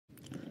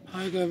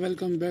Hi guys,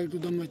 welcome back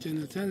to my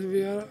channel. Since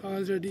we are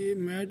already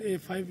made a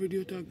 5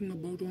 video talking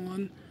about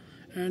one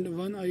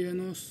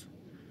IONOS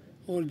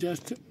or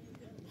just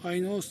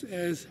IONOS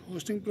as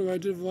hosting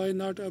provider, why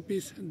not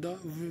appease the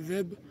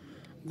web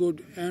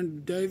good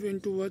and dive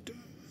into what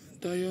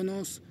the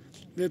IONOS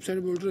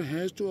website builder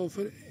has to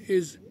offer?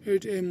 Is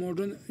it a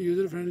modern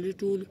user-friendly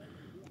tool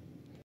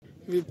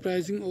with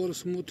pricing or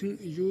smoothing?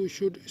 You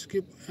should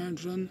skip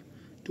and run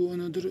to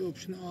another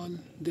option. All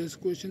this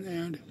question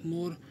and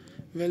more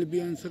will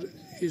be answered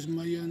is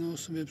my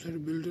IONOS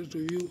website builder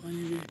review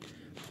anyway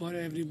for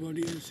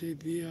everybody else.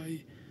 We are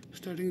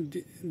starting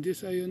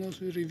this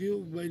IONOS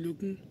review by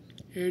looking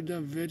at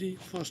the very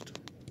first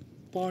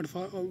part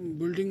for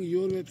building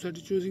your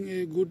website. Choosing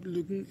a good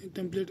looking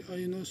template.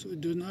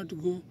 IONOS do not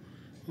go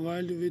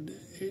wild with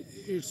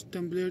its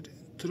template,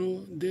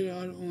 though there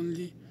are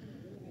only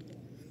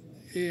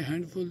a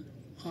handful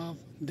of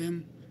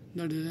them.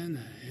 The design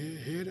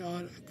here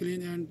are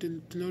clean and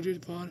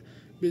tailored for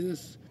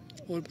business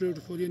or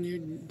portfolio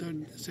need.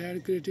 The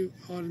sad creative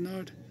are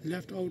not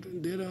left out.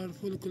 There are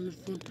full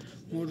colorful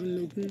modern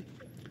looking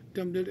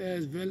template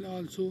as well.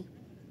 Also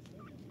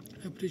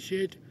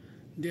appreciate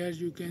that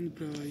you can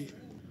provide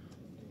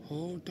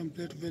how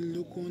template will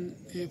look on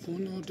a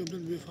phone or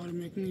tablet. Before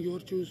making your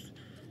choice,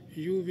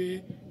 you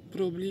will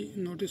probably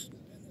notice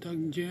the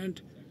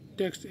giant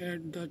text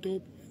at the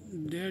top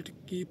that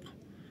keep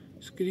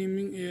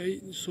screaming AI.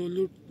 So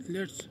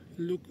let's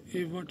look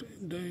at what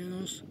the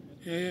IONOS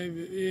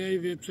AI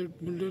website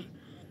builder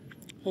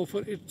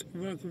offer. It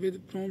work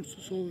with prompts,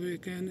 so we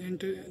can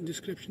enter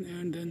description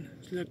and then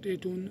select a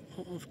tone.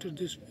 After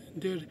this,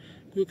 their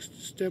quick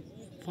step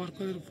for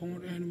color,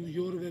 font, and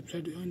your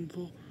website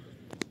info.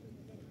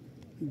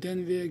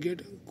 Then we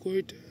get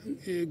quite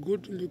a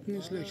good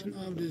looking selection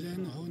of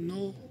design.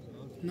 No,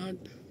 not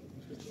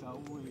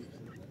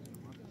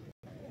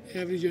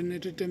every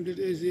generated template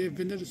is a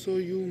winner, so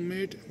you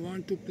might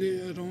want to play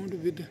around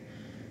with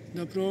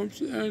the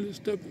prompts and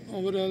stuff.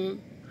 Overall,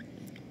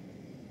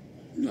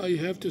 I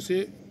have to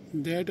say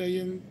that I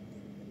am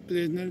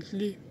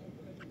pleasantly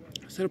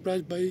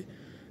surprised by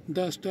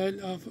the style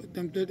of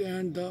template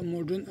and the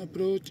modern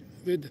approach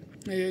with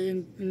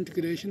AI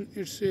integration.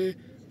 It's a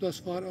plus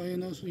for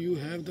IONOS. You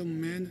have the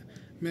main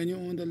menu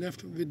on the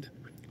left with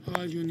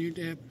all you need: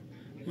 app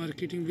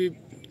marketing,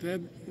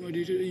 web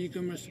editor,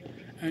 e-commerce,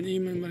 and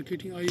email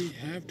marketing. I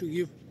have to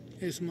give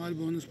a small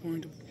bonus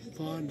point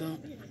for the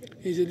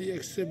easily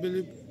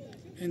accessible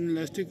and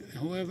elastic.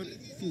 However,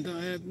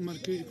 the app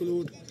market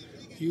could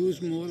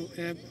use more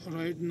app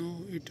right now.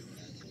 It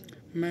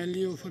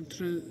mainly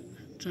offers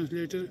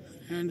translator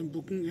and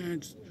booking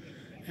ads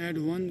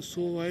add one.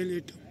 So while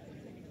it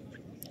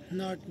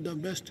not the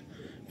best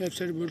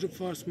website builder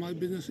for small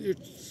business,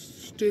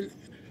 it's still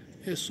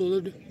a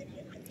solid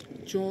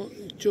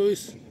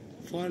choice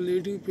for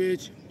leading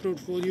page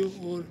portfolio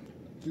or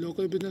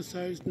local business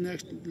sites.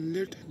 Next,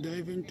 let's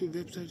dive into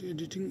website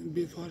editing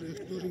before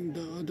exploring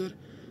the other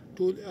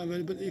tool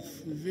available.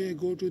 If we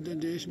go to the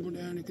dashboard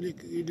and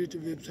click edit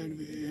website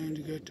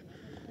and get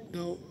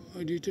the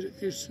editor,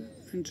 it's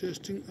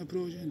interesting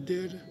approach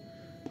there.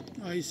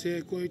 I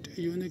say quite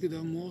unique.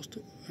 The most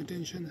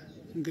attention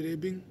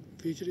grabbing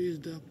feature is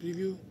the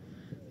preview,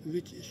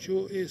 which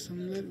show a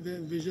similar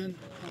vision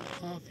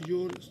of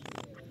your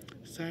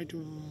site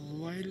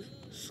while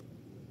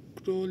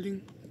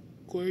scrolling.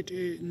 Quite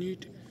a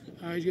neat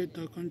idea.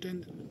 The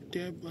content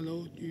tab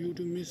allows you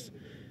to mess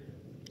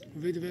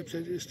with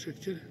website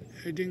structure,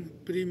 adding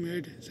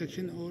pre-made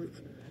section or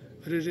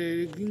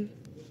redirecting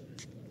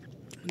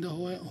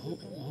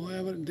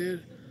however there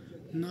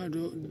no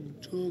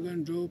drag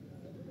and drop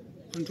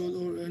control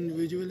or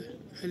individual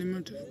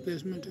element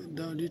placement.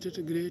 The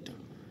editor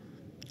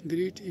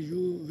greet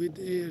you with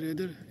a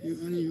rather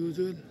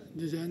unusual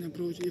design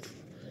approach. If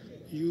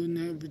you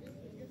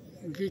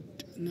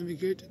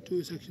navigate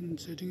to section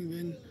setting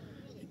when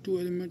to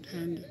element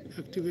and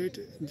activate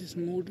this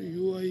mode,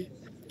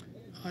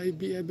 I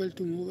be able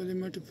to move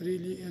element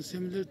freely and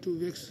similar to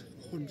Wix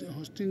or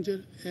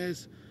Hostinger.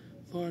 As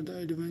for the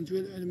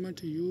individual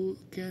element, you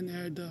can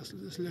add the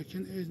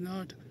selection is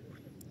not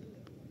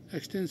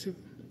extensive,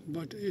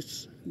 but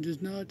it's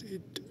does not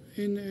it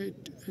in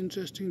it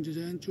interesting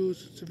design.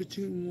 Choose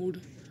switching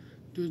mode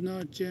does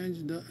not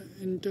change the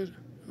enter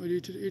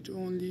editor. It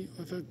only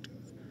affect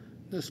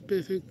the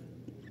specific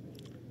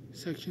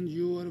section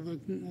you are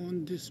working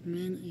on. This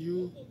means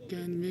you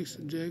can mix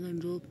drag and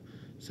drop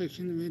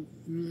section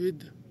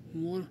with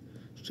more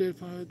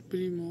straightforward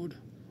pre-mode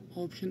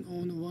option.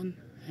 On one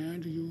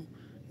hand, you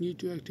need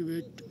to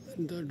activate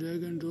the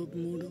drag and drop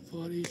mode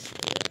for each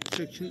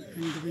section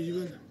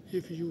individual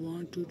if you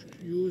want to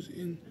use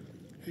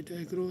it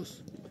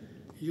across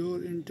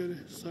your entire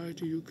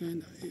site. You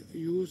can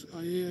use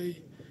AI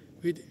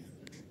with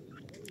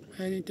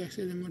any text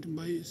element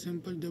by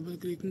simple double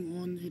clicking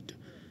on it.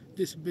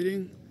 This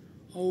brings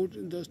out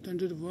the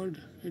standard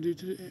word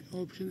editor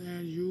option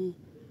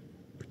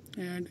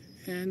and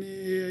an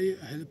AI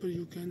helper.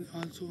 You can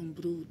also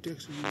improve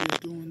text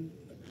based on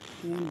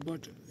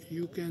but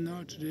you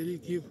cannot really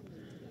give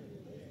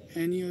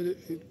any other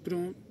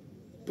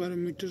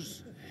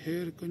parameters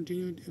here.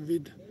 Continued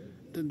with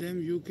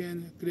them. You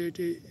can create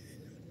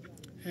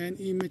an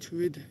image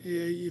with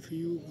AI. If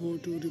you go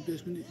to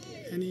replacement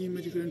any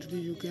image currently,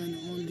 you can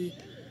only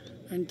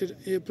enter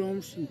a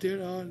prompts.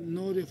 There are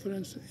no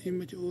reference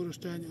image or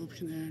style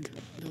option, and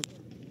the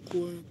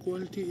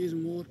quality is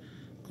more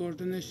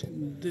cartoonish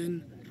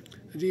than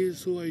real,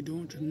 so I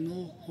don't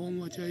know how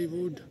much I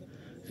would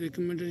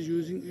recommend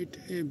using it.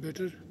 A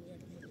better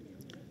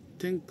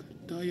think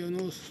the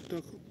IONOS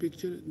stock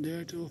picture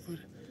that offer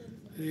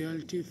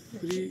reality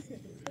free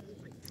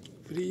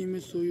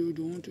image, so you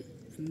don't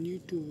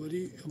need to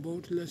worry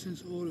about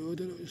lessons or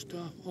other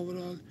stuff.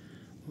 Overall,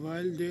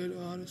 while there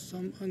are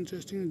some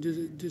interesting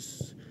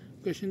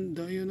discussion,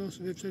 the IONOS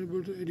website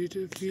builder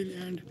editor feel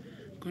and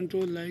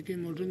control like a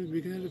modern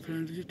beginner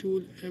friendly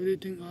tool.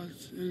 Everything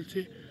else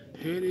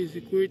here is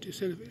quite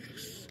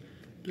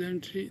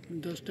self-explanatory.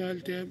 The style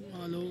tab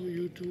allow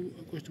you to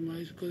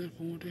customize color,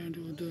 font, and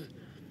other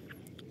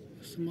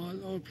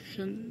small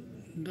option.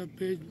 The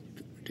page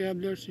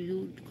tablets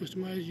you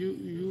customize, you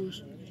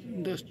use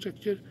the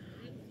structure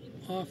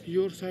of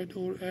your site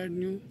or add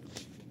new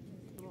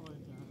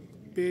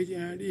page,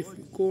 and if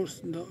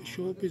course the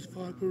shop is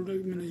for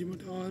product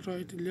management.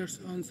 Alright, let's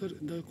answer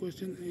the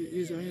question.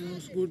 Is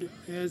IONOS good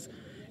as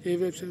a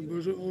website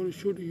builder, or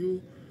should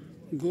you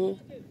go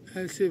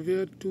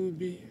elsewhere? To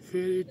be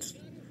fair, it's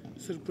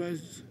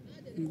surprise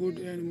good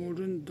and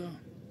modern. The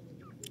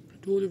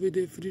tool with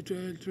a free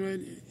trial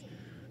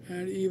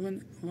and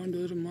even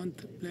 $1 a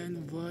month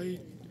plan. Why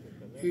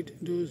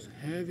it does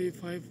have a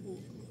 5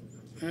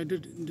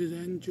 added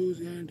design choose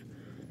and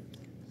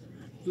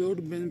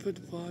cloud benefit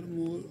for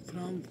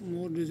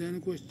more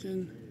design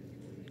question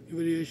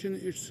variation.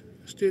 It's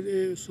still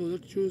a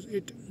solid choose.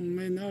 It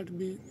may not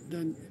be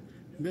the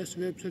best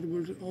website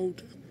builder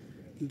out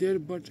there,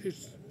 but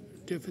it's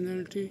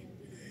definitely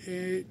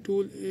a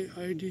tool a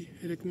ID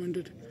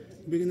recommended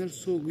beginners.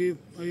 So give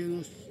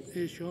IONOS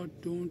a shot.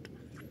 Don't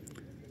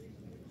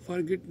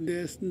forget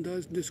the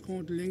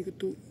discount link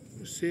to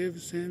save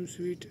some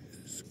sweet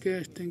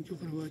cash. Thank you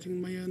for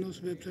watching my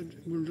IONOS website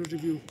builder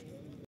review.